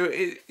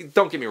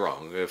 Don't get me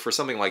wrong, for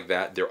something like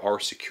that, there are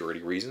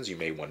security reasons you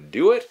may want to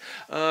do it,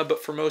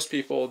 but for most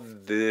people,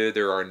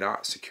 there are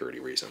not security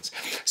reasons.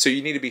 So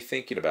you need to be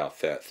thinking about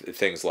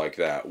things like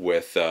that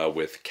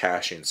with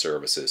caching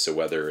services. So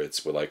whether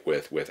it's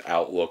with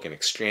Outlook and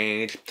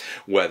Exchange,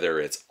 whether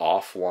it's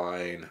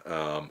offline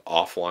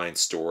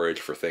storage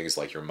for things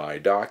like your My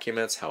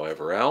Documents,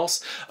 however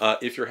else,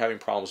 if you're having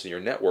problems with your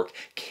network,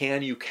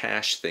 can you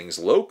cache things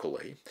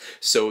locally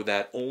so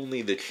that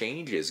only the the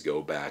changes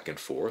go back and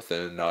forth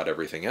and not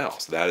everything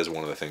else. That is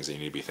one of the things that you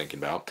need to be thinking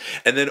about.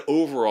 And then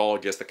overall,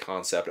 just the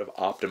concept of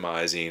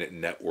optimizing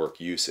network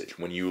usage.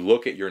 When you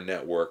look at your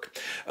network,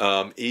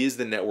 is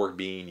the network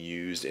being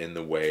used in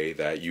the way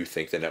that you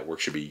think the network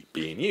should be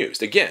being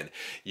used? Again,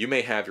 you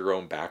may have your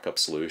own backup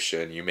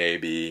solution. You may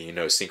be,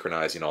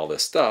 synchronizing all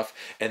this stuff,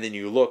 and then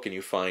you look and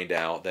you find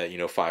out that,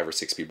 5 or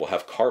 6 people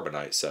have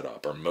Carbonite set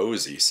up or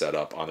Mosey set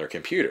up on their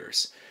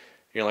computers.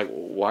 You're like,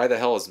 why the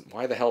hell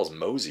is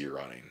Mosey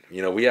running?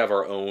 We have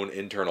our own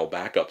internal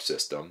backup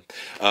system,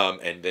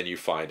 and then you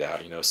find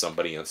out,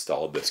 somebody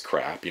installed this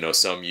crap.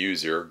 Some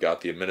user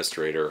got the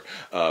administrator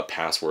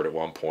password at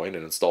one point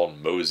and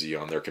installed Mosey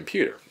on their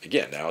computer.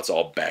 Again, now it's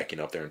all backing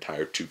up their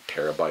entire 2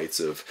 terabytes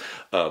of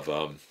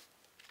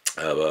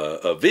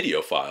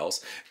video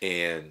files,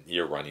 and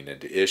you're running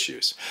into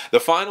issues. The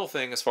final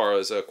thing as far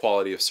as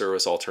quality of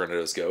service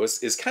alternatives go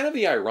is kind of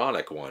the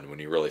ironic one when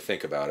you really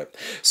think about it.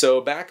 So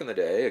back in the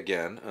day,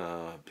 again,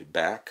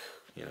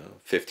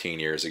 15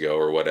 years ago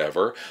or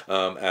whatever,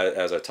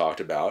 as I talked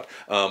about,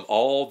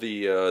 all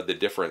the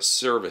different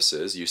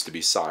services used to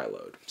be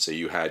siloed. So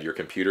you had your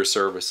computer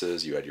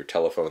services, you had your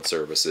telephone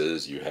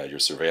services, you had your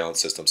surveillance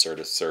system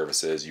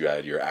services, you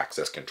had your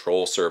access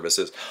control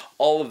services.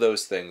 All of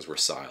those things were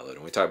siloed.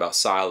 When we talk about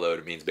siloed,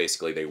 it means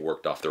basically they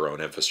worked off their own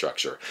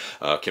infrastructure.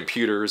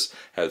 Computers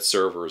had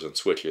servers and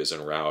switches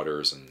and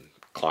routers and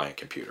client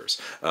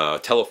computers.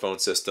 Telephone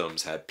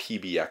systems had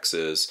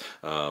PBXs,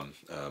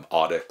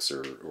 audix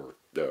or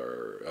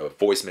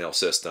voicemail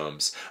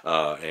systems,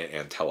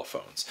 and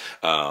telephones,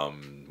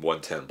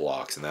 110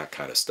 blocks and that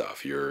kind of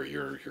stuff. Your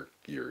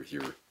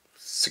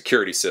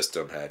security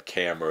system had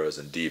cameras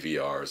and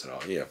DVRs and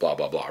all, blah,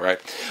 blah, blah, right?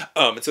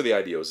 And so the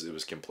idea was it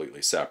was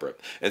completely separate.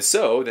 And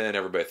so then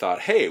everybody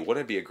thought, hey,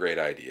 wouldn't it be a great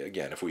idea,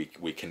 again, if we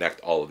connect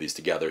all of these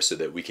together so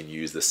that we can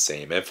use the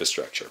same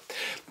infrastructure?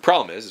 The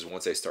problem is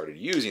once they started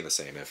using the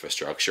same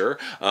infrastructure,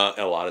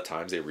 a lot of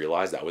times they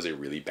realized that was a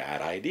really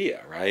bad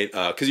idea, right?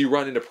 Because you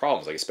run into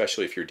problems, like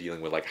especially if you're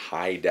dealing with like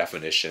high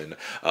definition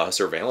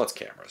surveillance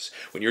cameras.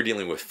 When you're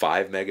dealing with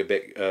 5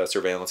 megabit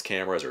surveillance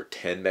cameras or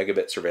 10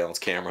 megabit surveillance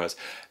cameras,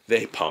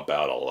 they pump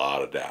out a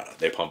lot of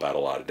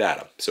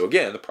data. So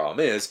again, the problem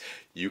is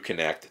you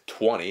connect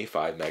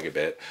 25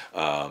 megabit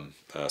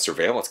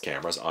surveillance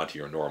cameras onto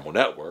your normal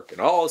network,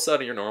 and all of a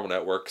sudden your normal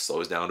network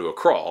slows down to a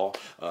crawl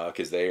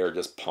because they are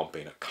just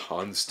pumping a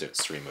constant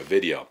stream of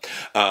video.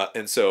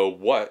 And so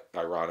what,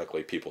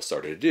 ironically, people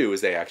started to do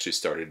is they actually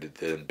started to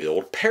then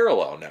build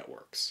parallel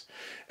networks.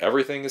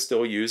 Everything is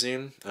still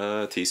using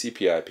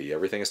TCP/IP.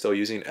 Everything is still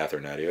using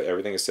Ethernet.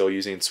 Everything is still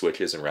using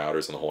switches and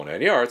routers and the whole 9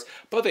 yards,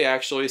 but they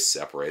actually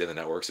separated the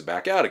networks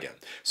back out again.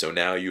 So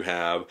now you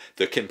have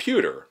the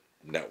computer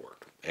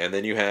network, and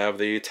then you have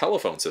the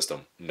telephone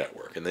system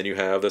network, and then you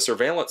have the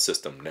surveillance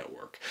system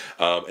network.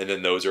 And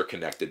then those are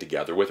connected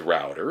together with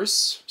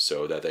routers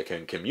so that they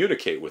can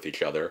communicate with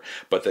each other.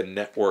 But the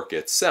network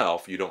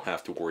itself, you don't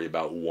have to worry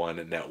about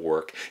one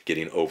network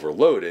getting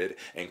overloaded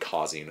and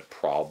causing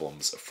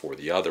problems for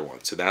the other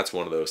one. So that's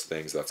one of those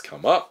things that's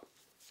come up.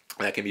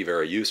 That can be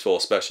very useful,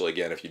 especially,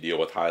 again, if you deal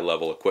with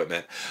high-level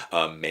equipment.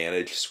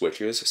 Managed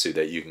switches so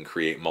that you can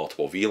create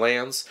multiple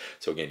VLANs.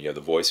 So again, you have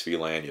the voice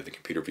VLAN, you have the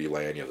computer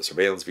VLAN, you have the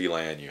surveillance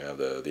VLAN, you have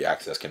the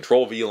access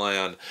control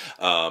VLAN,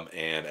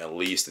 and at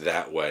least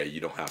that way you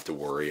don't have to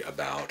worry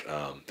about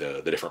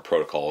the different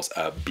protocols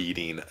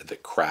beating the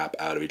crap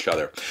out of each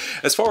other.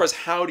 As far as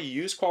how to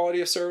use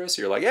quality of service,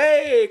 you're like,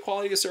 hey,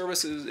 quality of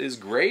service is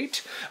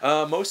great.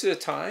 Most of the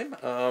time,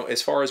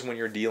 as far as when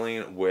you're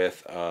dealing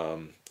with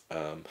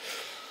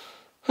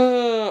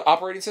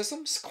operating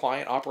systems,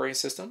 client operating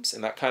systems,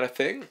 and that kind of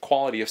thing.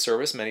 Quality of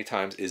service many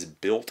times is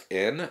built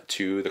in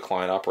to the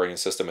client operating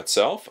system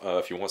itself.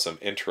 If you want some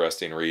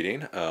interesting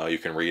reading, you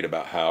can read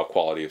about how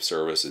quality of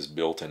service is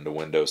built into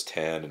Windows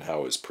 10 and how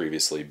it was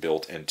previously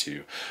built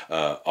into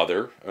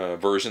other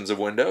versions of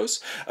Windows.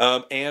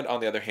 And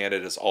on the other hand,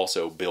 it is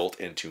also built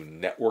into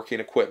networking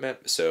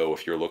equipment. So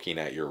if you're looking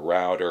at your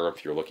router,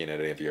 if you're looking at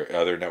any of your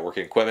other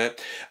networking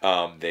equipment,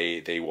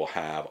 they will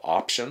have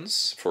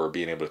options for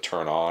being able to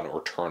turn on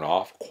or turn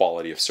off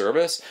quality of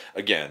service.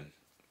 Again,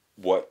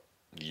 what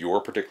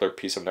your particular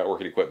piece of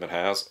networking equipment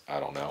has, I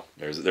don't know.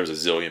 There's a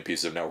zillion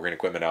pieces of networking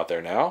equipment out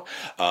there now.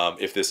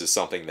 If this is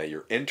something that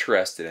you're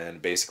interested in,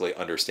 basically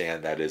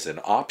understand that is an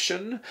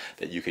option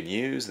that you can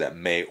use that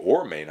may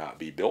or may not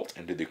be built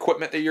into the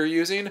equipment that you're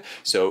using.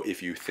 So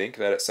if you think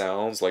that it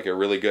sounds like a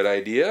really good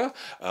idea,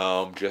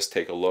 just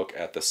take a look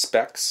at the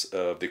specs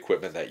of the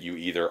equipment that you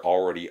either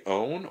already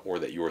own or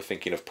that you are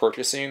thinking of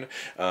purchasing,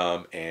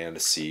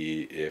 and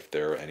see if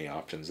there are any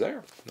options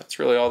there. That's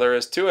really all there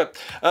is to it.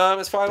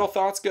 As final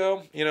thoughts go,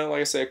 like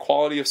I say,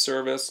 quality of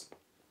service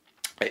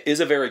is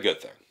a very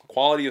good thing.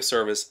 Quality of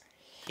service,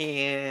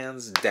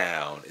 hands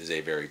down, is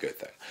a very good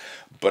thing.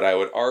 But I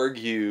would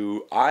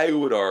argue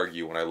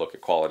when I look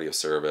at quality of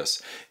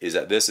service, is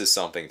that this is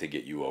something to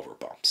get you over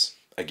bumps.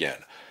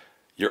 Again,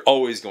 you're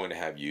always going to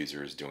have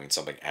users doing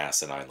something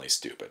asininely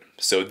stupid.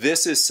 So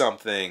this is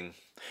something,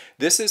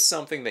 This is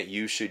something that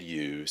you should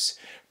use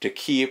to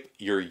keep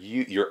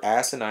your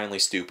asininely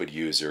stupid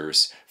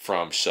users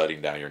from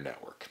shutting down your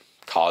network,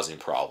 causing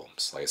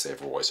problems, like I say,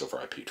 for voice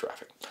over IP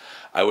traffic.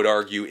 I would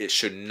argue it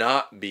should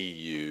not be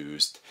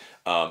used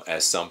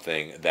as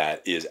something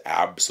that is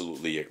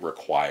absolutely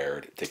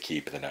required to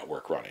keep the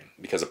network running.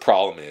 Because the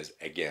problem is,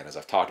 again, as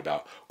I've talked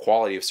about,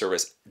 quality of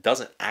service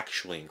doesn't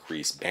actually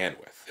increase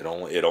bandwidth.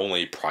 It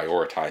only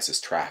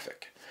prioritizes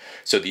traffic.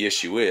 So the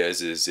issue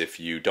is if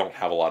you don't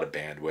have a lot of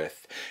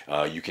bandwidth,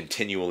 you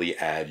continually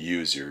add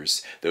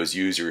users, those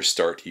users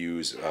start to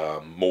use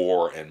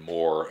more and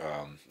more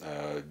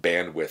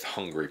bandwidth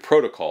hungry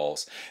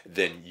protocols,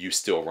 then you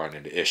still run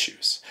into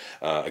issues.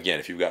 Again,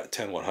 if you've got a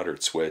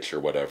 10100 switch or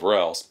whatever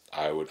else,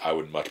 I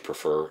would much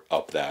prefer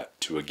up that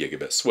to a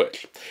gigabit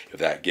switch. If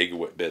that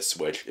gigabit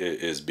switch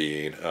is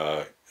being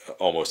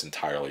almost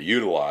entirely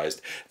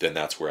utilized, then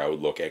that's where I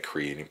would look at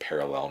creating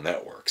parallel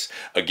networks.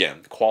 Again,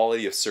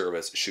 quality of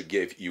service should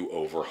give you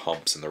over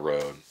humps in the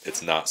road.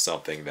 It's not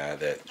something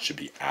that should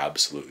be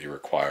absolutely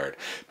required,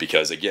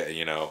 because again,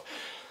 you know,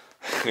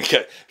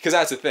 because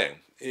that's the thing.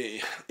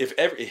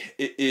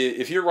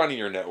 If you're running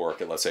your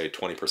network at, let's say,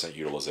 20%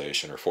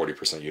 utilization or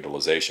 40%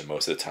 utilization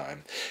most of the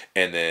time,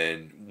 and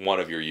then one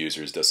of your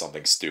users does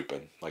something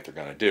stupid like they're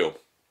going to do,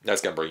 that's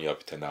going to bring you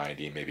up to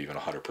 90, maybe even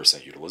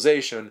 100%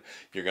 utilization.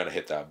 You're going to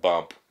hit that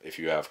bump. If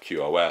you have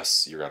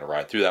QoS, you're going to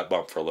ride through that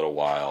bump for a little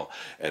while,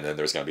 and then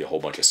there's going to be a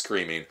whole bunch of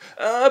screaming.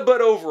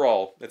 But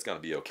overall, it's going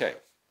to be okay.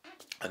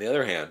 On the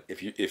other hand,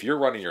 if you're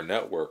running your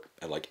network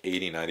at like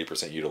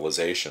 80-90%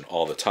 utilization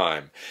all the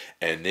time,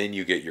 and then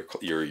you get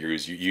your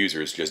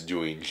users just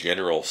doing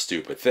general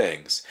stupid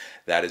things,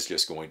 that is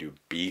just going to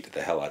beat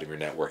the hell out of your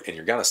network, and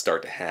you're going to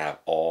start to have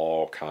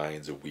all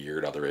kinds of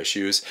weird other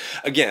issues.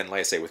 Again,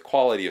 like I say, with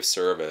quality of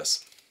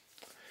service,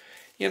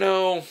 you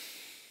know,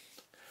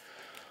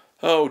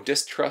 oh,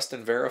 distrust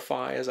and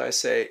verify, as I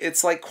say.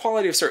 It's like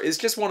quality of service. It's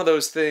just one of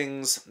those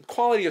things.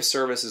 Quality of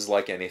service is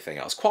like anything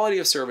else. Quality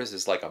of service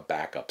is like a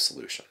backup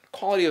solution.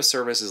 Quality of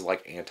service is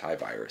like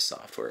antivirus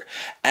software.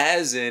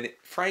 As in,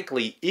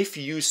 frankly, if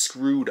you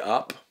screwed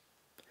up,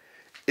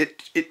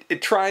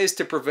 it tries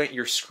to prevent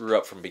your screw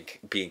up from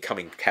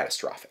becoming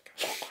catastrophic,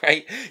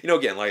 right? You know,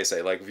 again, like I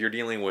say, like if you're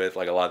dealing with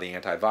like a lot of the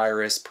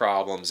antivirus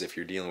problems, if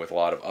you're dealing with a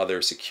lot of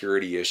other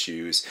security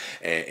issues,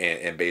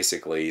 and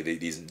basically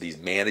these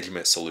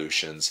management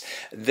solutions,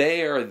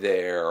 they are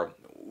there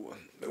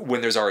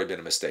when there's already been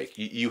a mistake.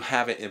 You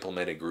haven't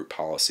implemented group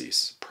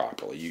policies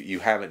properly. You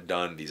haven't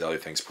done these other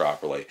things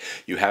properly.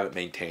 You haven't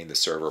maintained the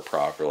server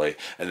properly,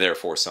 and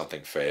therefore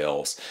something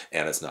fails,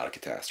 and it's not a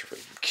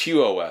catastrophe.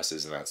 QoS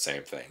isn't that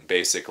same thing.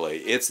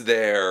 Basically, it's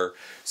there.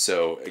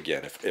 So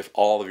again, if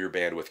all of your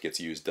bandwidth gets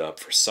used up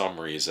for some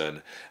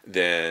reason,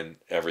 then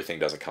everything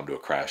doesn't come to a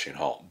crashing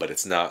halt. But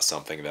it's not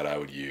something that I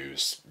would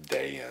use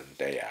day in,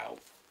 day out,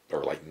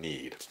 or like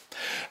need.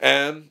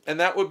 And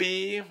that would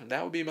be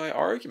my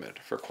argument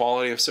for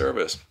quality of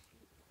service.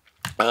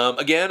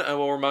 Again, I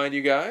will remind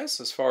you guys,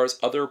 as far as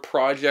other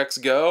projects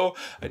go,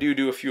 I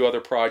do a few other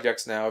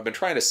projects now. I've been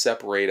trying to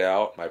separate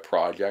out my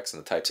projects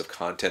and the types of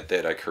content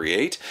that I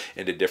create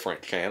into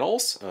different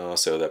channels,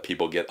 so that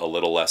people get a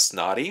little less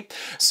snotty.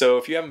 So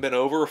if you haven't been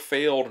over,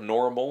 Failed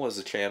Normal is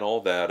a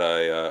channel that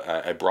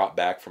I brought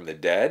back from the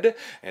dead.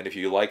 And if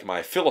you like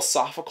my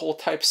philosophical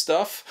type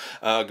stuff,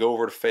 go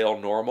over to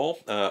Failed Normal.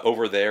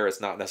 Over there,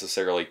 it's not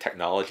necessarily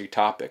technology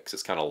topics.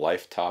 It's kind of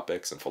life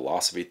topics and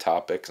philosophy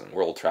topics and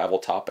world travel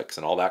topics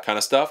and all that kind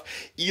of stuff.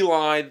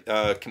 Eli,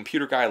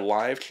 Computer Guy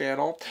Live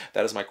channel,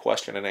 that is my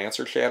question and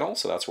answer channel,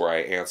 so that's where I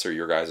answer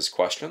your guys'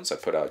 questions. I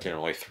put out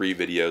generally 3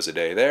 videos a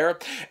day there.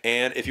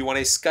 And if you want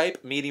a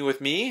Skype meeting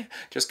with me,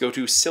 just go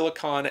to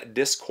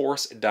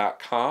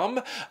silicondiscourse.com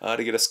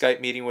to get a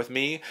Skype meeting with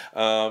me.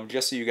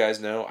 Just so you guys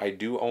know, I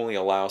do only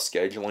allow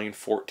scheduling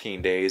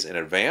 14 days in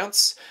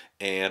advance,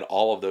 and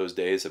all of those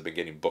days have been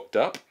getting booked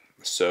up.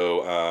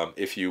 So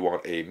if you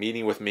want a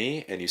meeting with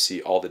me and you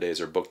see all the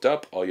days are booked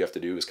up, all you have to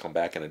do is come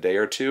back in a day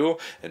or two,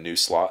 and new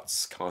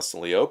slots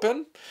constantly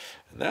open.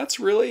 And that's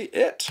really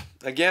it.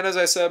 Again, as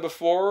I said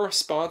before,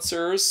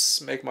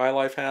 sponsors make my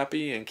life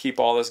happy and keep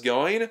all this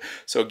going.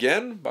 So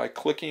again, by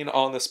clicking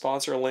on the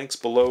sponsor links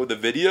below the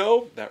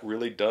video, that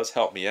really does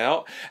help me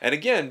out. And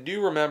again,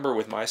 do remember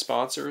with my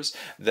sponsors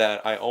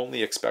that I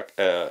only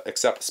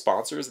accept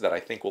sponsors that I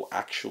think will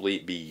actually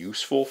be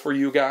useful for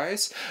you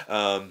guys.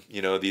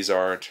 You know, these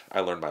aren't,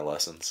 I learned my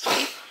lessons.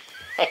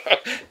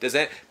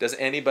 Does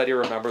anybody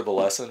remember the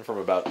lesson from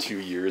about 2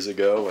 years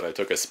ago when I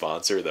took a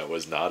sponsor that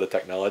was not a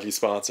technology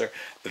sponsor?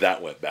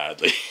 That went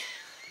badly.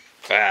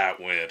 That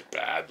went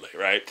badly,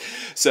 right?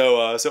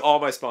 So all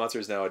my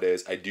sponsors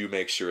nowadays, I do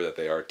make sure that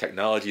they are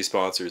technology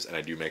sponsors, and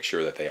I do make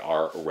sure that they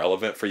are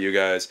relevant for you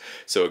guys.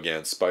 So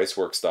again,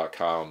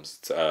 spiceworks.com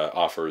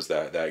offers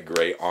that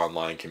great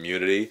online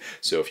community.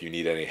 So if you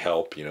need any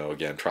help, you know,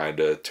 again, trying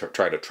to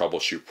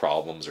troubleshoot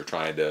problems or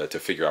trying to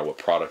figure out what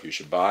product you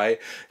should buy,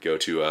 go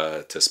to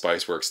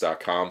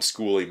spiceworks.com.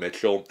 Schoolie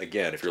Mitchell,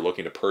 again, if you're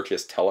looking to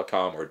purchase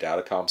telecom or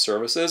datacom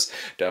services,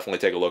 definitely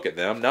take a look at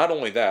them. Not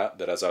only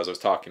that, as I was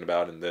talking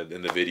about in the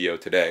video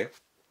today,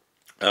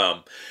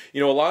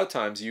 You know, a lot of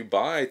times you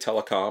buy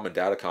telecom and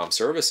datacom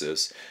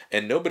services,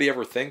 and nobody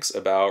ever thinks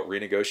about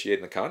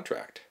renegotiating the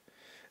contract.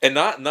 And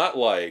not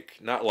like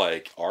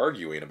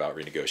arguing about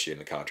renegotiating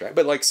the contract,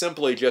 but like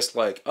simply just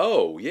like,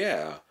 oh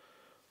yeah,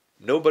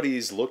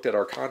 nobody's looked at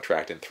our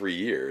contract in 3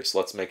 years.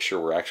 Let's make sure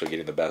we're actually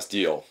getting the best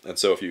deal. And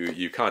so if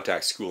you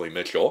contact Schooling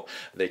Mitchell,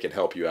 they can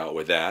help you out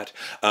with that.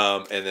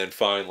 And then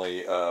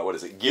finally, what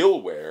is it?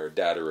 Gilware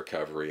data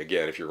recovery.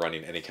 Again, if you're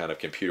running any kind of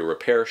computer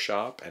repair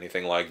shop,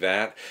 anything like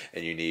that,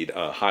 and you need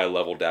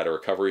high-level data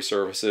recovery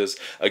services,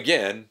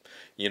 again,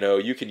 you know,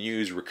 you can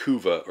use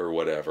Recuva or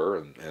whatever,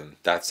 and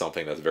that's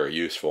something that's very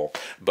useful.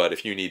 But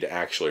if you need to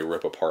actually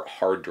rip apart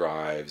hard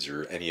drives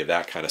or any of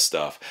that kind of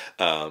stuff,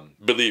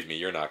 believe me,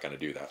 you're not going to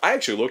do that. I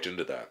actually looked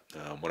into that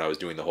when I was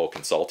doing the whole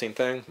consulting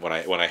thing. When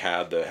I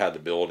had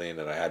the building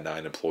and I had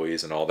 9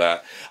 employees and all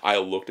that, I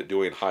looked at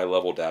doing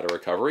high-level data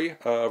recovery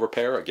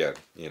repair. Again,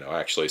 you know,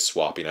 actually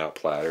swapping out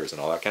platters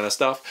and all that kind of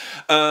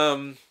stuff.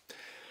 And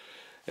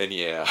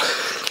yeah,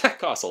 that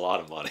costs a lot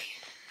of money.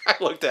 I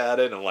looked at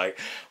it and I'm like,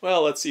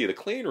 well, let's see, the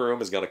clean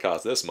room is going to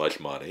cost this much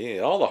money,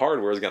 and all the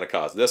hardware is going to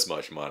cost this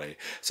much money.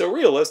 So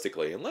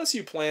realistically, unless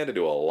you plan to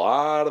do a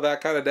lot of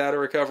that kind of data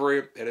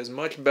recovery, it is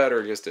much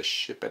better just to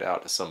ship it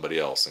out to somebody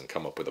else and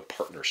come up with a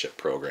partnership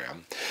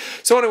program.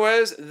 So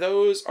anyways,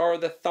 those are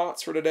the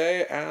thoughts for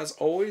today. As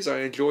always,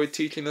 I enjoyed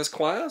teaching this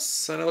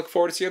class, and I look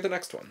forward to seeing you at the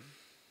next one.